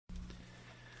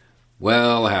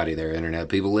Well, howdy there, Internet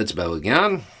people. It's Bo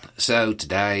again. So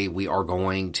today we are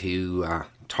going to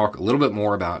talk a little bit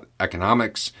more about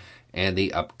economics and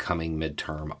the upcoming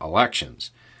midterm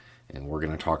elections. And we're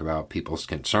going to talk about people's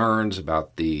concerns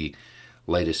about the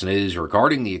latest news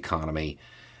regarding the economy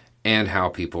and how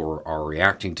people are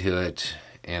reacting to it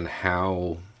and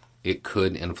how it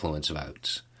could influence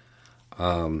votes.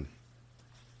 So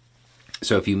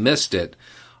if you missed it,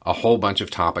 a whole bunch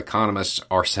of top economists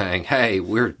are saying, hey,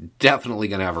 we're definitely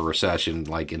going to have a recession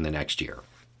like in the next year.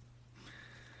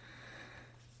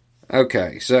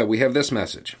 Okay, so we have this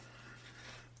message.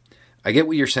 I get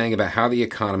what you're saying about how the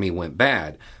economy went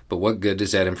bad, but what good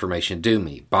does that information do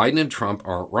me? Biden and Trump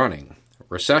aren't running.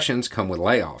 Recessions come with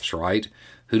layoffs, right?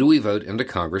 Who do we vote into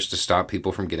Congress to stop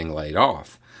people from getting laid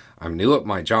off? I'm new at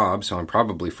my job, so I'm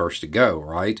probably first to go,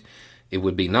 right? It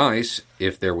would be nice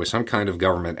if there was some kind of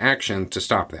government action to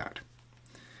stop that.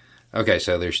 Okay,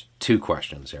 so there's two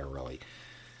questions there, really.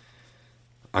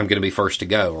 I'm going to be first to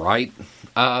go, right?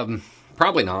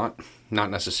 Probably not. Not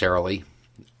necessarily.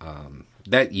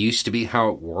 That used to be how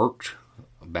it worked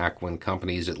back when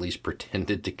companies at least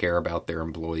pretended to care about their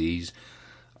employees.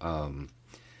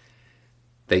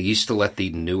 They used to let the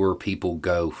newer people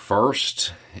go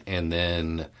first, and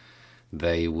then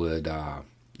they would,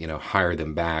 hire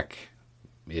them back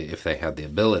if they had the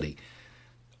ability.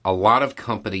 A lot of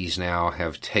companies now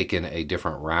have taken a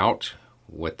different route.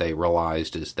 What they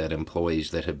realized is that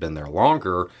employees that have been there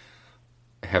longer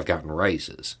have gotten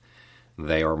raises.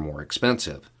 They are more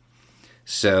expensive.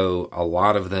 So a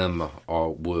lot of them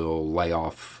will lay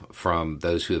off from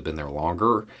those who have been there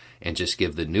longer and just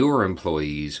give the newer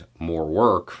employees more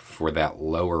work for that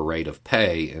lower rate of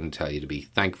pay and tell you to be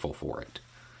thankful for it.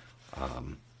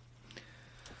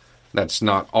 That's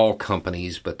not all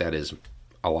companies, but that is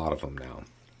a lot of them now.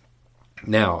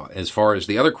 Now, as far as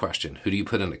the other question, who do you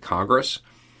put into Congress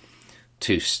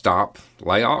to stop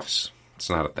layoffs? It's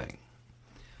not a thing.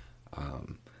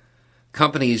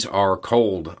 Companies are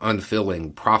cold,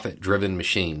 unfilling, profit-driven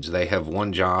machines. They have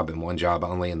one job and one job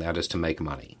only, and that is to make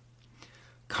money.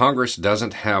 Congress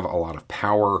doesn't have a lot of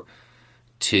power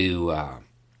to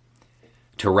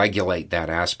regulate that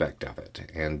aspect of it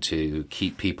and to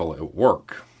keep people at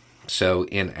work. So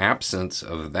in absence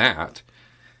of that,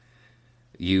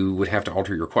 you would have to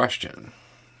alter your question.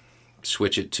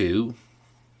 Switch it to,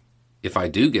 if I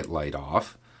do get laid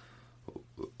off,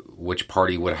 which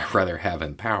party would I rather have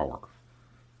in power?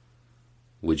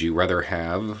 Would you rather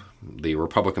have the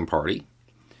Republican Party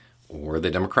or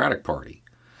the Democratic Party?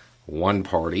 One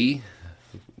party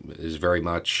is very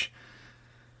much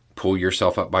pull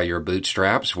yourself up by your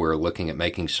bootstraps. We're looking at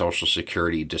making Social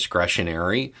Security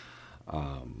discretionary.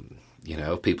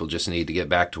 People just need to get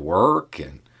back to work,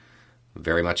 and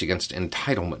very much against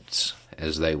entitlements,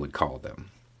 as they would call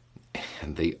them.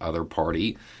 And the other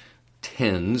party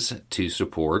tends to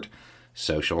support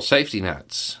social safety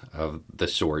nets of the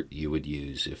sort you would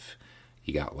use if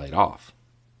you got laid off.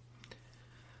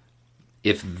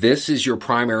 If this is your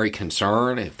primary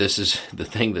concern, if this is the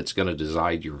thing that's going to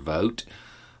decide your vote,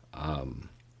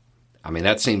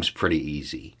 that seems pretty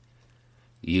easy.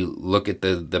 You look at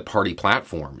the party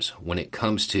platforms when it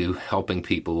comes to helping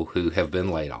people who have been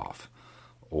laid off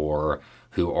or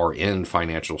who are in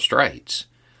financial straits.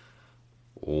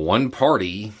 One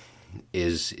party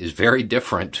is very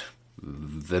different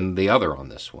than the other on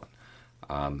this one.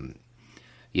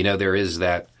 There is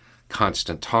that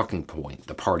constant talking point.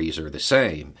 The parties are the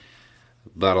same.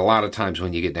 But a lot of times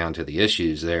when you get down to the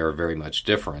issues, they are very much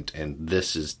different. And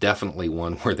this is definitely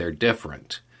one where they're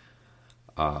different.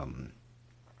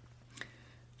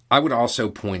 I would also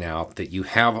point out that you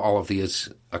have all of these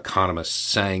economists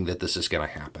saying that this is going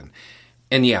to happen.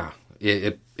 And yeah,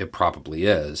 it probably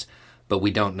is. But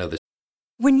we don't know the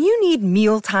When you need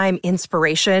mealtime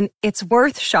inspiration, it's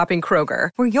worth shopping Kroger,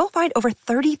 where you'll find over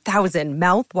 30,000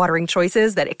 mouth-watering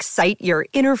choices that excite your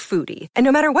inner foodie. And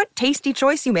no matter what tasty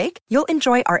choice you make, you'll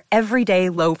enjoy our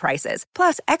everyday low prices,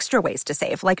 plus extra ways to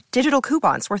save, like digital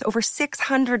coupons worth over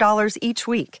 $600 each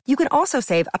week. You can also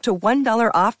save up to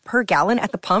 $1 off per gallon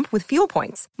at the pump with fuel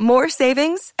points. More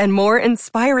savings and more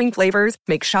inspiring flavors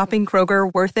make shopping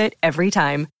Kroger worth it every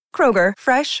time. Kroger,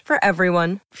 fresh for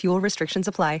everyone. Fuel restrictions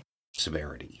apply.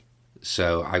 Severity.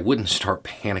 So I wouldn't start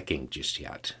panicking just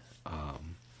yet.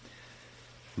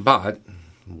 But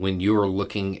when you're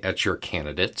looking at your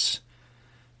candidates,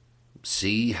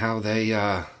 see how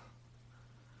they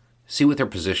see what their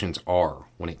positions are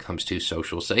when it comes to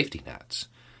social safety nets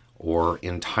or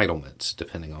entitlements,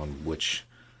 depending on which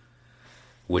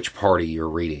party you're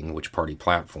reading, which party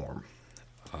platform,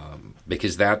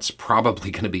 because that's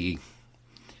probably going to be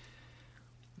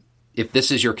if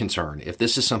this is your concern, if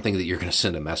this is something that you're going to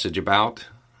send a message about,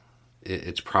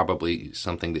 it's probably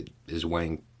something that is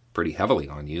weighing pretty heavily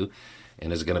on you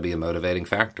and is going to be a motivating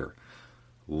factor.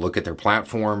 Look at their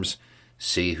platforms,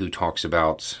 see who talks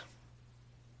about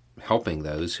helping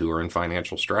those who are in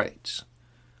financial straits.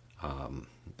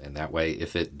 And that way,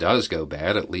 if it does go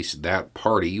bad, at least that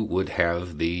party would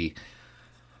have the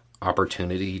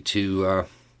opportunity to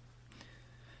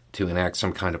enact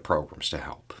some kind of programs to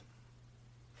help.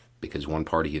 Because one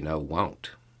party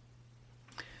won't.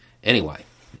 Anyway,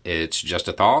 it's just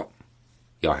a thought.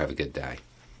 Y'all have a good day.